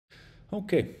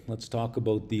Okay, let's talk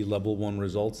about the level 1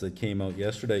 results that came out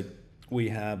yesterday. We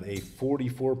have a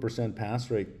 44% pass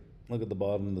rate. Look at the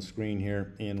bottom of the screen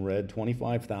here in red.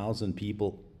 25,000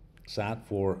 people sat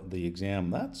for the exam.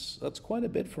 That's quite a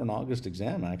bit for an August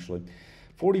exam, actually.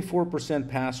 44%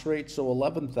 pass rate, so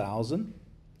 11,000.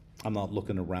 I'm not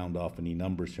looking to round off any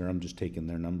numbers here. I'm just taking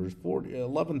their numbers.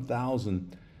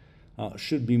 11,000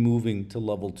 should be moving to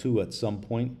level 2 at some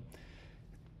point,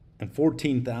 and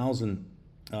 14,000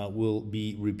 will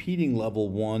be repeating level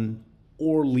 1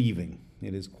 or leaving.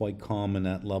 It is quite common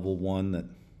at level 1 that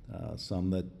some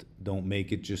that don't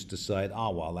make it just decide,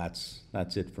 well,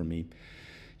 that's it for me.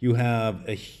 You have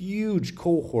a huge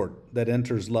cohort that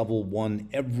enters level 1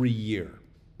 every year,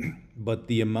 but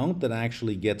the amount that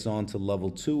actually gets on to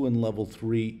level 2 and level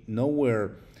 3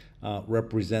 nowhere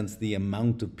represents the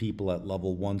amount of people at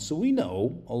level 1. So we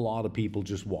know a lot of people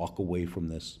just walk away from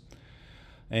this.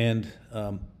 And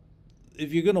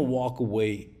if you're going to walk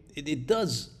away, it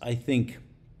does, I think,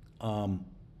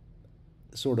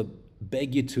 sort of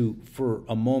beg you to, for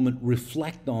a moment,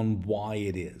 reflect on why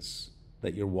it is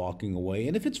that you're walking away.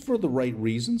 And if it's for the right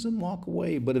reasons, then walk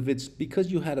away. But if it's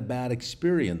because you had a bad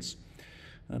experience,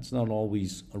 that's not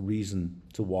always a reason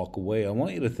to walk away. I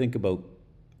want you to think about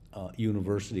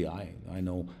university. I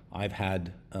know I've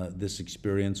had this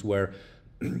experience where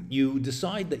you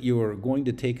decide that you are going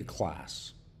to take a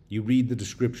class. You read the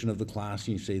description of the class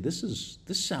and you say, this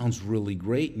sounds really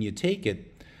great, and you take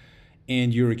it,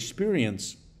 and your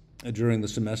experience during the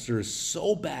semester is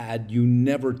so bad you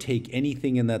never take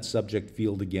anything in that subject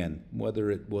field again,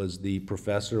 whether it was the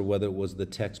professor, whether it was the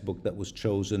textbook that was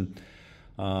chosen,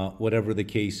 whatever the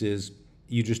case is,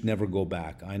 you just never go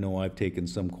back. I know I've taken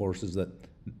some courses that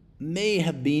may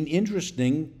have been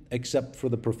interesting except for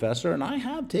the professor, and I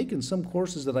have taken some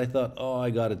courses that I thought,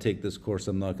 I got to take this course,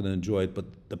 I'm not going to enjoy it, but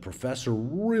the professor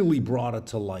really brought it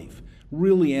to life,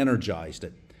 really energized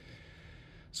it.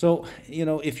 So,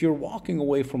 if you're walking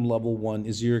away from level 1,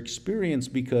 is your experience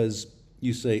because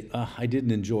you say, I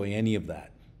didn't enjoy any of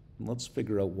that? Let's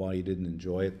figure out why you didn't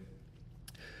enjoy it.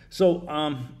 So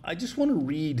I just want to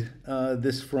read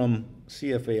this from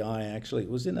CFAI. Actually, it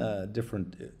was in a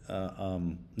different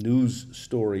news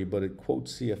story, but it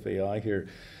quotes CFAI here.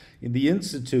 The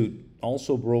Institute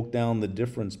also broke down the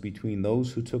difference between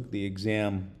those who took the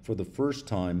exam for the first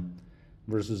time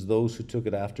versus those who took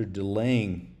it after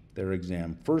delaying their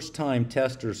exam. First-time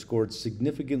testers scored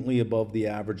significantly above the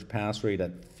average pass rate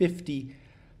at 50%.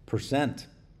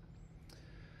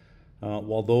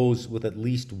 While those with at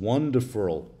least one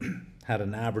deferral had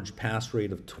an average pass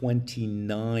rate of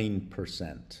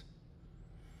 29%.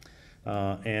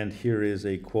 And here is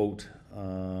a quote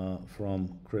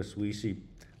from Chris Weesey.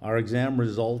 Our exam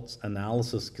results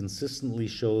analysis consistently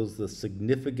shows the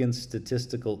significant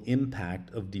statistical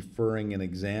impact of deferring an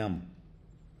exam,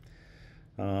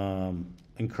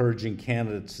 encouraging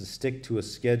candidates to stick to a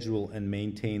schedule and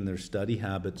maintain their study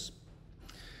habits.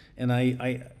 And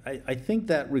I think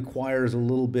that requires a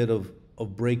little bit of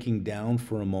breaking down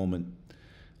for a moment.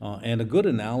 And a good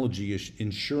analogy is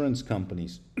insurance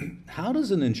companies. How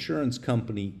does an insurance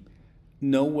company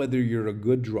know whether you're a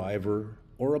good driver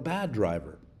or a bad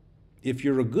driver? If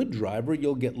you're a good driver,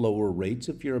 you'll get lower rates.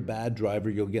 If you're a bad driver,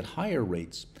 you'll get higher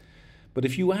rates. But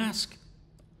if you ask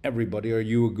everybody, are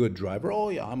you a good driver? Oh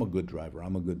yeah, I'm a good driver.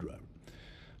 I'm a good driver.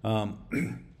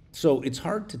 So it's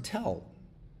hard to tell.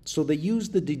 So they use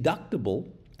the deductible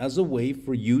as a way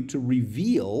for you to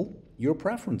reveal your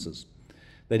preferences.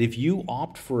 That if you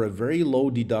opt for a very low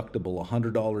deductible,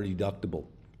 $100 deductible,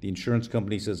 the insurance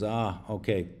company says,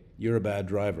 okay, you're a bad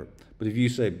driver. But if you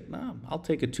say, I'll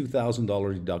take a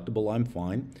 $2,000 deductible, I'm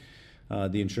fine,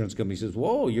 the insurance company says,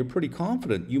 whoa, you're pretty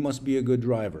confident, you must be a good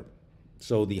driver.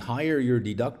 So the higher your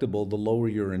deductible, the lower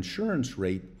your insurance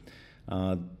rate,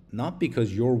 not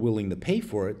because you're willing to pay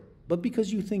for it, but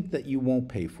because you think that you won't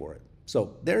pay for it.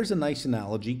 So there's a nice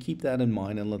analogy. Keep that in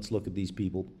mind, and let's look at these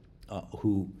people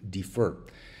who defer.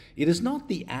 It is not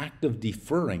the act of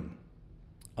deferring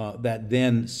that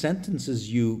then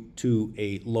sentences you to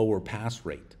a lower pass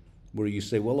rate, where you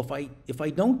say, well, if I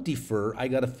don't defer, I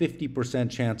got a 50%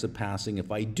 chance of passing. If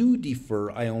I do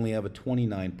defer, I only have a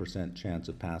 29% chance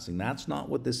of passing. That's not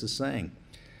what this is saying.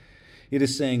 It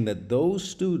is saying that those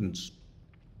students,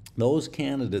 those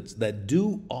candidates that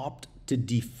do opt to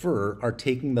defer are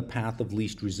taking the path of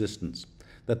least resistance,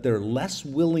 that they're less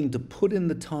willing to put in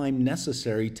the time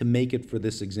necessary to make it for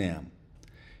this exam,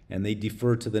 and they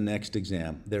defer to the next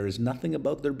exam. There is nothing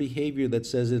about their behavior that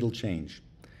says it'll change.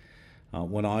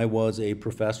 When I was a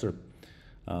professor,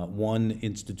 one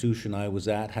institution I was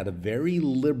at had a very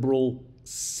liberal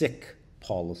sick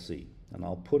policy. and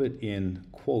I'll put it in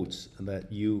quotes, that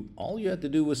all you had to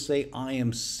do was say, "I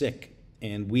am sick,"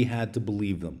 and we had to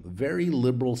believe them. Very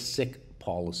liberal sick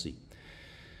policy.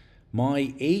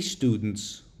 My A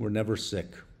students were never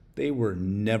sick. They were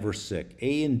never sick.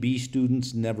 A and B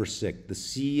students, never sick. The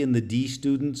C and the D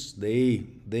students,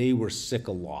 they were sick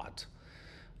a lot.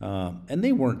 And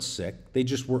they weren't sick, they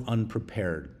just were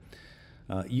unprepared.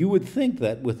 You would think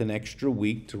that with an extra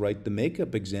week to write the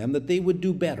makeup exam that they would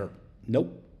do better.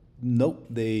 Nope,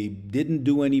 they didn't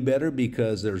do any better,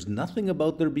 because there's nothing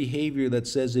about their behavior that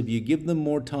says if you give them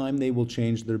more time, they will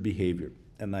change their behavior.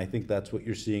 And I think that's what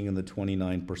you're seeing in the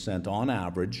 29% on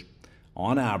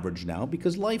average now,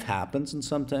 because life happens and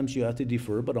sometimes you have to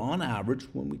defer, but on average,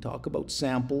 when we talk about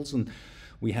samples, and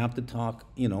we have to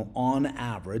talk, on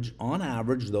average,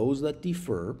 those that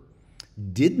defer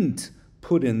didn't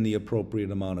put in the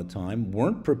appropriate amount of time,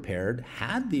 weren't prepared,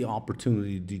 had the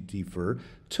opportunity to defer,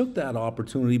 took that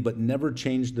opportunity, but never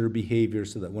changed their behavior,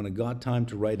 so that when it got time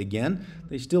to write again,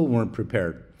 they still weren't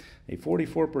prepared. A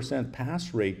 44%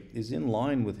 pass rate is in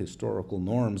line with historical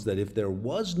norms, that if there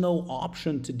was no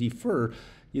option to defer,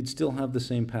 you'd still have the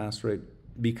same pass rate,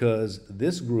 because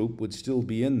this group would still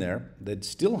be in there. They'd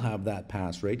still have that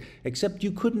pass rate, except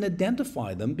you couldn't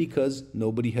identify them because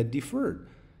nobody had deferred.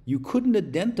 You couldn't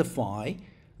identify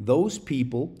those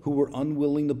people who were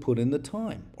unwilling to put in the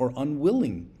time, or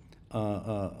unwilling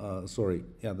to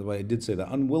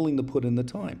put in the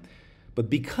time. But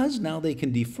because now they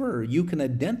can defer, you can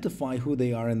identify who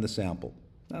they are in the sample.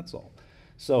 That's all.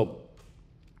 So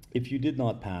if you did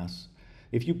not pass,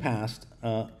 if you passed,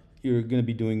 you're going to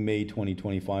be doing May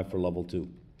 2025 for level 2.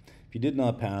 If you did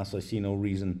not pass, I see no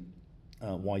reason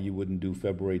why you wouldn't do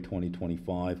February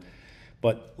 2025.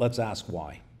 But let's ask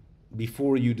why,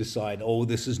 before you decide, oh,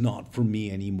 this is not for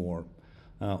me anymore,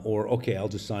 or okay, I'll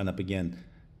just sign up again.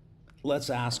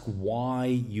 Let's ask why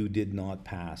you did not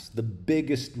pass. The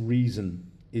biggest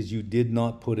reason is you did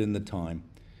not put in the time.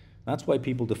 That's why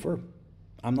people defer.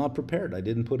 I'm not prepared. I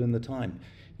didn't put in the time.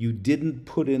 You didn't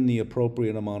put in the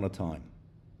appropriate amount of time.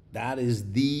 That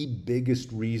is the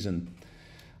biggest reason.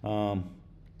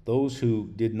 Those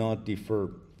who did not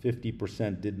defer,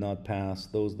 50% did not pass.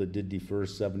 Those that did defer,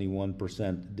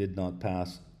 71% did not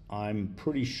pass. I'm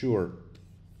pretty sure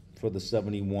for the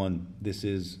 71, this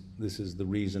is the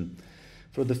reason.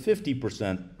 For the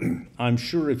 50%, I'm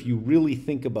sure if you really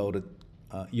think about it,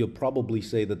 you'll probably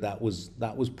say that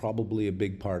was probably a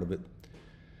big part of it.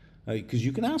 Because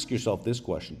you can ask yourself this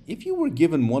question. If you were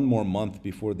given one more month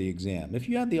before the exam, if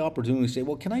you had the opportunity to say,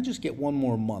 well, can I just get one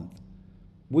more month?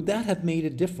 Would that have made a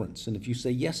difference? And if you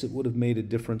say, yes, it would have made a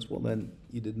difference, well, then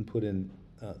you didn't put in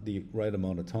the right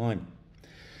amount of time.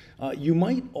 You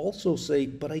might also say,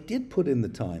 but I did put in the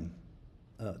time,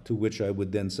 to which I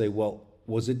would then say, well,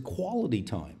 was it quality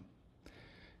time?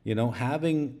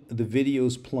 Having the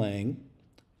videos playing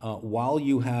while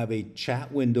you have a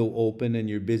chat window open and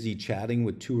you're busy chatting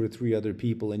with 2 or 3 other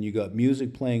people and you got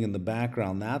music playing in the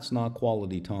background, that's not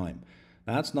quality time.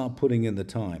 That's not putting in the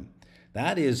time.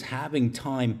 That is having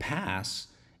time pass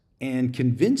and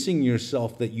convincing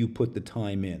yourself that you put the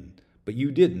time in, but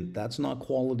you didn't. That's not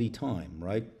quality time,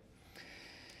 right?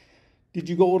 Did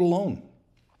you go it alone?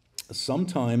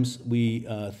 Sometimes we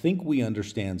think we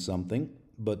understand something,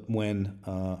 but when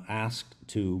asked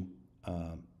to,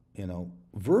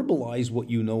 verbalize what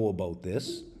you know about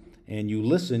this, and you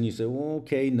listen, you say, well,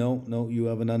 okay, no, you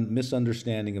have a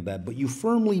misunderstanding of that, but you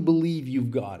firmly believe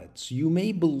you've got it. So you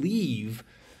may believe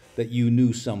that you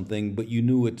knew something, but you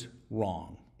knew it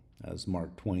wrong. As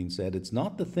Mark Twain said, it's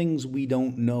not the things we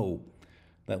don't know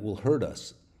that will hurt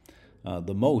us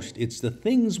the most. It's the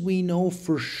things we know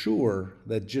for sure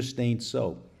that just ain't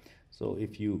so. So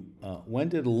if you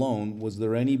went it alone, was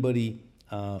there anybody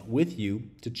with you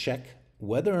to check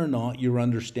whether or not your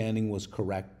understanding was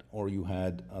correct or you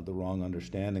had the wrong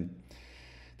understanding?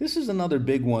 This is another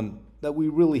big one that we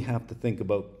really have to think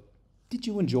about. Did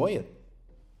you enjoy it?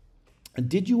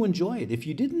 Did you enjoy it? If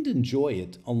you didn't enjoy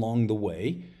it along the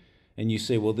way, and you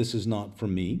say, well, this is not for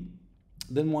me,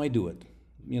 then why do it?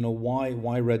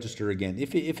 Why register again?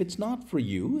 If it's not for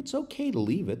you, it's okay to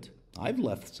leave it. I've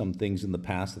left some things in the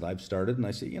past that I've started, and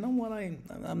I say, you know what,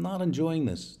 I'm not enjoying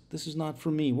this. This is not for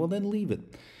me. Well, then leave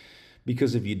it.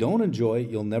 Because if you don't enjoy it,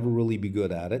 you'll never really be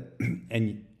good at it.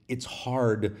 And it's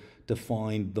hard to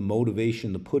find the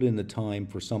motivation to put in the time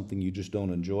for something you just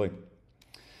don't enjoy.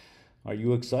 Are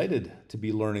you excited to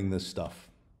be learning this stuff?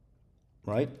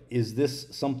 Right? Is this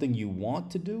something you want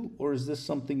to do, or is this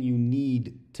something you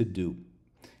need to do?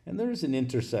 And there's an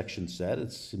intersection set.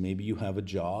 It's maybe you have a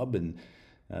job and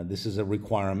This is a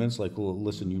requirement. It's like, well,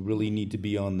 listen, you really need to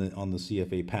be on the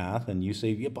CFA path, and you say,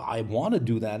 yeah, but I want to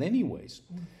do that anyways.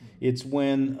 It's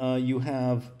when you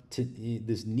have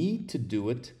this need to do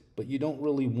it, but you don't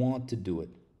really want to do it.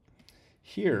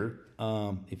 Here,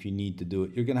 if you need to do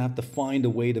it, you're going to have to find a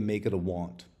way to make it a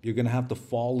want. You're going to have to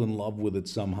fall in love with it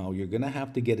somehow. You're going to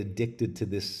have to get addicted to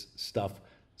this stuff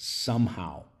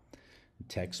somehow.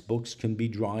 Textbooks can be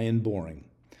dry and boring.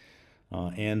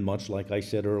 And much like I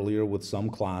said earlier, with some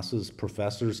classes,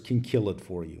 professors can kill it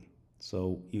for you.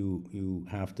 So you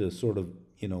have to sort of,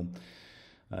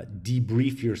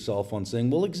 debrief yourself on saying,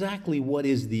 well, exactly what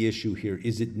is the issue here?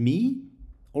 Is it me,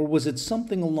 or was it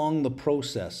something along the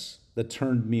process that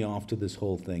turned me off to this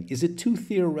whole thing? Is it too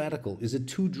theoretical? Is it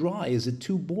too dry? Is it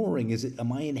too boring?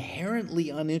 Am I inherently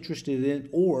uninterested in it?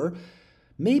 Or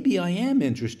maybe I am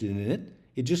interested in it.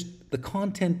 It just, the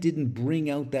content didn't bring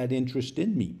out that interest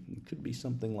in me. It could be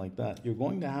something like that. You're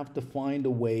going to have to find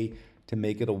a way to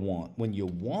make it a want. When you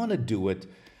want to do it,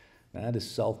 that is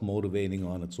self-motivating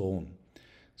on its own.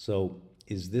 So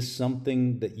is this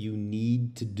something that you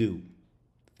need to do?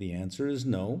 The answer is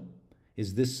no.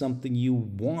 Is this something you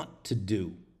want to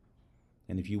do?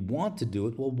 And if you want to do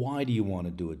it, well, why do you want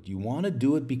to do it? Do you want to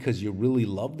do it because you really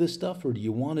love this stuff, or do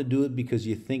you want to do it because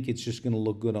you think it's just going to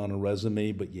look good on a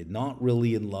resume, but you're not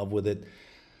really in love with it?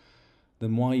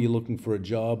 Then why are you looking for a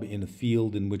job in a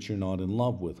field in which you're not in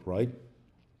love with, right?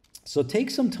 So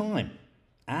take some time.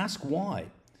 Ask why.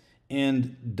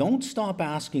 And don't stop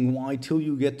asking why till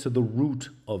you get to the root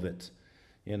of it.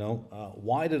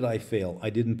 Why did I fail? I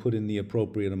didn't put in the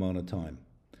appropriate amount of time.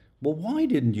 Well, why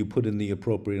didn't you put in the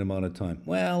appropriate amount of time?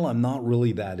 Well, I'm not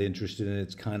really that interested in it.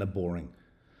 It's kind of boring.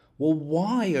 Well,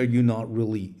 why are you not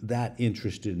really that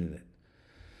interested in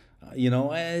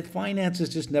it? Finance has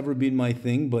just never been my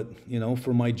thing, but,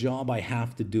 for my job, I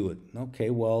have to do it.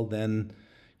 Okay, well, then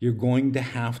you're going to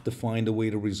have to find a way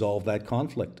to resolve that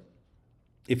conflict.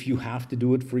 If you have to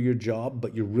do it for your job,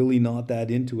 but you're really not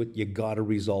that into it, you got to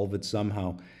resolve it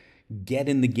somehow. Get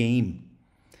in the game.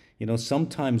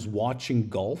 Sometimes watching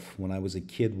golf, when I was a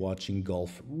kid watching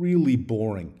golf, really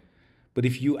boring. But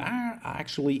if you are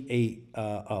actually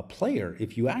a player,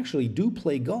 if you actually do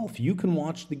play golf, you can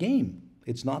watch the game.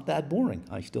 It's not that boring.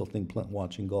 I still think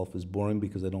watching golf is boring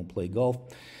because I don't play golf.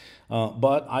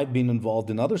 But I've been involved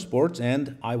in other sports,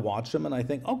 and I watch them, and I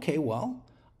think, okay, well,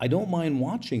 I don't mind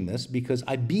watching this because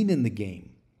I've been in the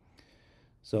game.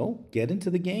 So get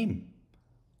into the game.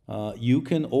 You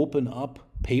can open up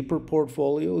paper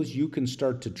portfolios. You can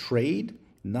start to trade.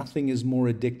 Nothing is more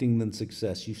addicting than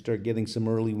success. You start getting some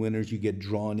early winners, you get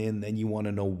drawn in, then you want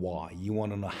to know why. You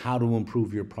want to know how to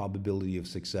improve your probability of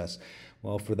success.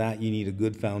 Well, for that, you need a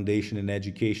good foundation in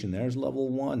education. There's level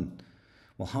 1.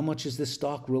 Well, how much is this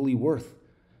stock really worth?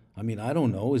 I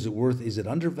don't know. Is it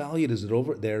undervalued? Is it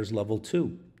over? There's level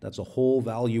 2. That's a whole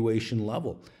valuation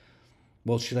level.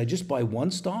 Well, should I just buy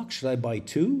one stock? Should I buy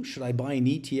 2? Should I buy an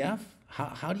ETF?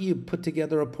 How do you put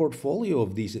together a portfolio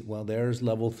of these? Well, there's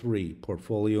level 3,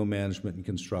 portfolio management and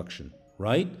construction,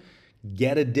 right?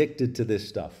 Get addicted to this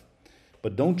stuff.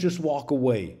 But don't just walk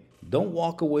away. Don't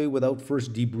walk away without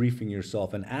first debriefing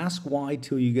yourself, and ask why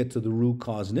till you get to the root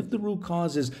cause. And if the root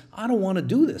cause is, I don't want to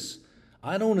do this,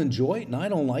 I don't enjoy it, and I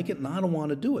don't like it, and I don't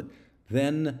want to do it,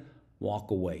 then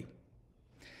walk away.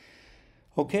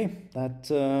 Okay,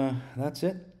 that's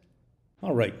it.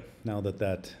 All right, now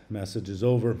that message is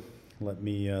over, let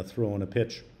me throw in a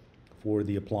pitch for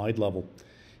the applied level.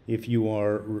 If you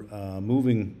are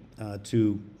moving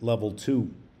to level 2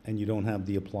 and you don't have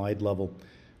the applied level,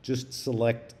 just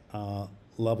select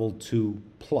level 2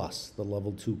 plus, the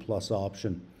level 2 plus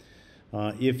option.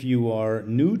 If you are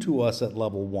new to us at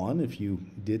level 1, if you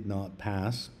did not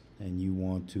pass and you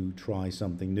want to try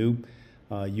something new,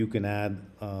 you can add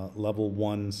level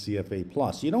 1 CFA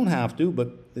plus. You don't have to,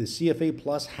 but the CFA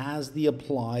plus has the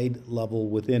applied level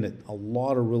within it. A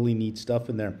lot of really neat stuff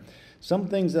in there. Some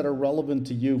things that are relevant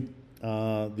to you,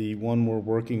 the one we're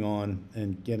working on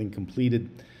and getting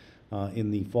completed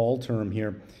in the fall term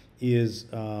here is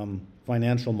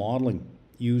financial modeling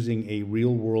using a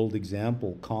real-world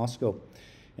example, Costco.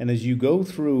 And as you go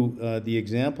through the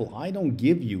example, I don't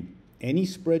give you any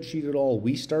spreadsheet at all.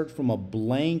 We start from a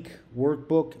blank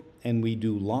workbook and we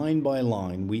do line by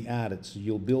line. We add it, so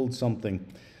you'll build something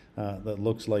that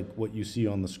looks like what you see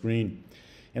on the screen.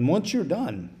 And once you're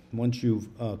done, once you've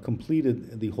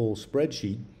completed the whole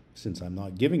spreadsheet, since I'm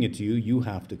not giving it to you, you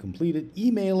have to complete it,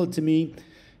 email it to me,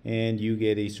 and you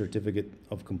get a certificate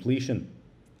of completion.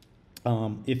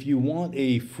 If you want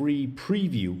a free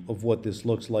preview of what this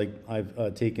looks like,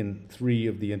 I've taken 3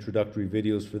 of the introductory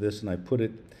videos for this and I put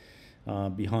it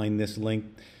behind this link.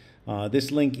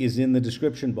 This link is in the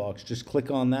description box. Just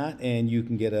click on that and you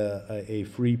can get a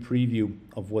free preview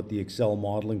of what the Excel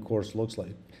modeling course looks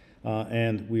like.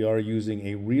 And we are using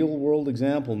a real world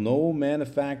example. No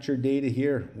manufacturer data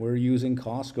here. We're using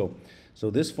Costco. So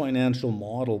this financial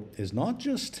model is not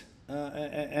just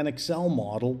an Excel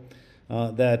model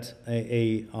that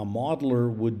a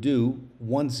modeler would do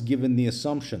once given the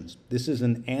assumptions. This is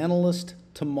an analyst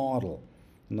to model.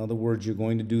 In other words, you're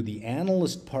going to do the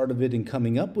analyst part of it in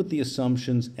coming up with the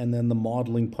assumptions and then the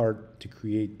modeling part to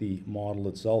create the model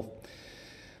itself.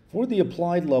 For the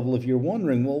applied level, if you're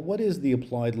wondering, well, what is the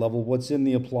applied level? What's in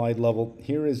the applied level?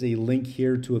 Here is a link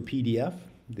here to a PDF.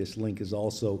 This link is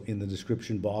also in the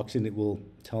description box and it will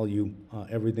tell you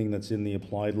everything that's in the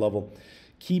applied level.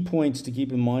 Key points to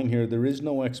keep in mind here, there is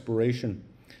no expiration.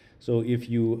 So if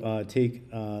you take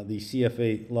the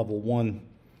CFA level 1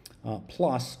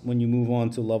 plus, when you move on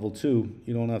to level 2,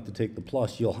 you don't have to take the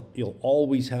plus. You'll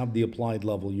always have the applied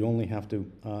level. You only have to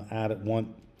add it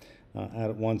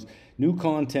once. New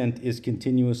content is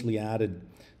continuously added.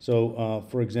 So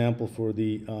for example, for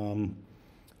the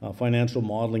financial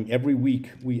modeling, every week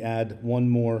we add one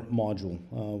more module.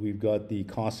 We've got the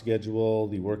cost schedule,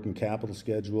 the working capital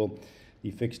schedule, the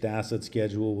fixed asset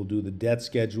schedule. We'll do the debt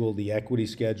schedule, the equity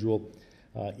schedule.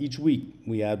 Each week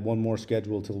we add one more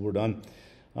schedule till we're done.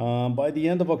 By the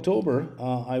end of October,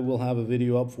 I will have a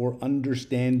video up for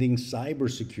understanding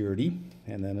cybersecurity,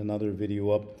 and then another video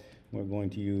up. We're going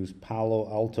to use Palo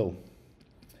Alto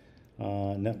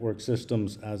Network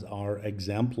Systems as our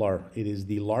exemplar. It is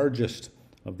the largest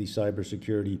of the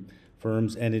cybersecurity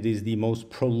firms, and it is the most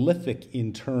prolific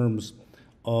in terms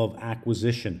of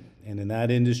acquisition. And in that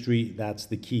industry, that's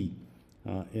the key.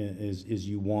 Is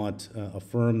you want a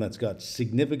firm that's got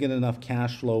significant enough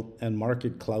cash flow and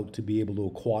market clout to be able to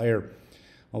acquire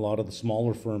a lot of the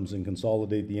smaller firms and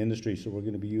consolidate the industry. So we're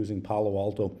going to be using Palo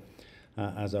Alto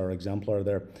as our exemplar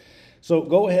there. So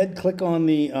go ahead, click on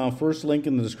the first link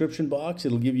in the description box.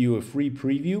 It'll give you a free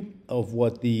preview of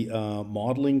what the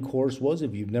modeling course was.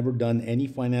 If you've never done any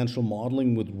financial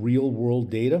modeling with real world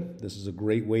data, this is a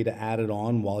great way to add it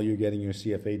on while you're getting your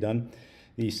CFA done.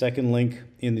 The second link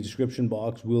in the description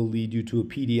box will lead you to a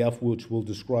PDF which will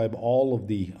describe all of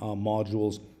the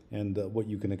modules and what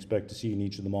you can expect to see in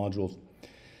each of the modules.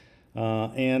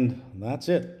 And that's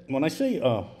it. When I say,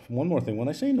 one more thing, when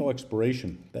I say no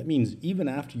expiration, that means even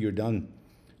after you're done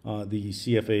the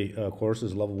CFA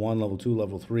courses, level 1, level 2,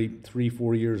 level 3,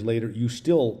 4 years later, you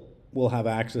still will have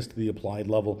access to the applied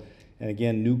level. And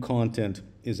again, new content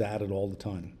is added all the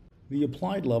time. The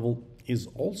applied level is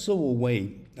also a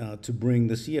way to bring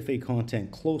the CFA content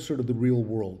closer to the real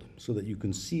world so that you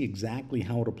can see exactly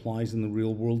how it applies in the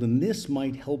real world. And this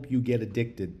might help you get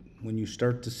addicted when you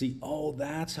start to see, oh,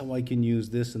 that's how I can use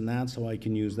this and that's how I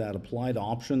can use that. Applied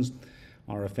options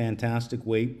are a fantastic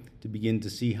way to begin to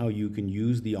see how you can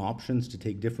use the options to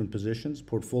take different positions.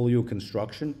 Portfolio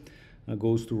construction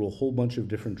goes through a whole bunch of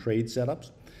different trade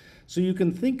setups. So you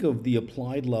can think of the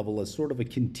applied level as sort of a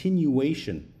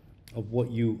continuation of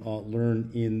what you learn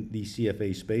in the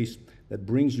CFA space that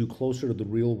brings you closer to the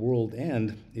real world.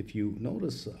 And if you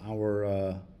notice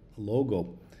our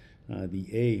logo, the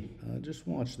A, just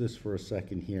watch this for a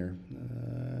second here.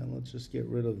 Let's just get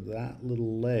rid of that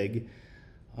little leg.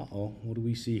 Uh-oh, what do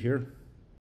we see here?